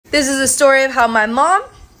This is a story of how my mom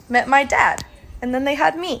met my dad, and then they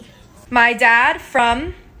had me. My dad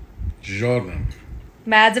from Jordan.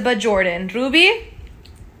 Madiba, Jordan. Ruby?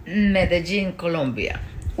 Medellin, Colombia.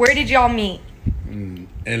 Where did y'all meet?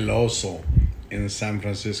 El Oso in San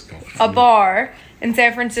Francisco. A bar in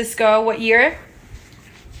San Francisco. What year?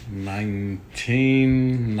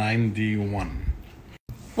 1991.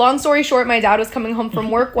 Long story short, my dad was coming home from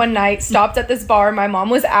work one night, stopped at this bar. My mom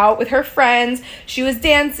was out with her friends. She was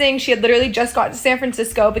dancing. She had literally just got to San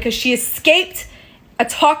Francisco because she escaped a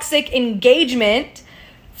toxic engagement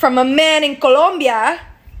from a man in Colombia.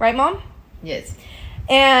 Right, Mom? Yes.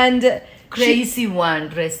 And Crazy one.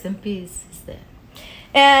 Rest in peace. Is there.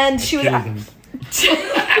 And she was... Killed him.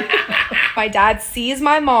 My dad sees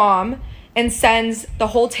my mom and sends the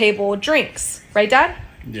whole table drinks. Right, Dad?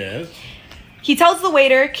 Yes. He tells the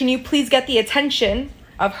waiter, can you please get the attention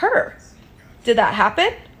of her? Did that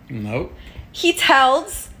happen? No. He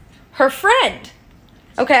tells her friend,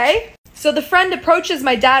 okay? So the friend approaches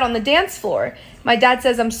my dad on the dance floor. My dad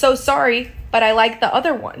says, I'm so sorry, but I like the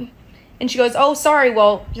other one. And she goes, oh, sorry,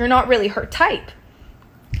 well, you're not really her type.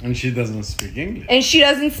 And she doesn't speak English. And she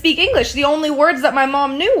doesn't speak English. The only words that my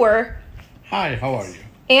mom knew were, Hi, how are you?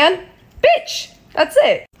 and bitch. That's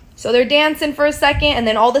it. So they're dancing for a second, and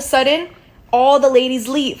then all of a sudden, all the ladies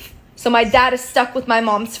leave. So my dad is stuck with my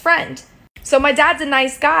mom's friend. So my dad's a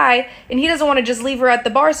nice guy, and he doesn't want to just leave her at the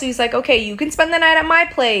bar. So he's like, okay, you can spend the night at my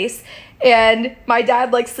place. And my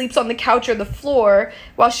dad like sleeps on the couch or the floor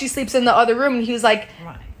while she sleeps in the other room. And he was like,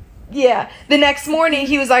 yeah. The next morning,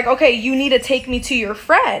 he was like, okay, you need to take me to your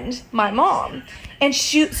friend, my mom. And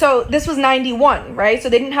so this was 91, right? So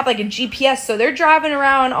they didn't have like a GPS. So they're driving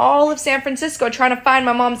around all of San Francisco trying to find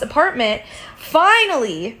my mom's apartment.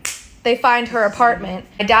 Finally, they find her apartment.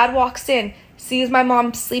 My dad walks in, sees my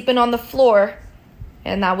mom sleeping on the floor,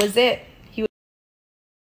 and that was it.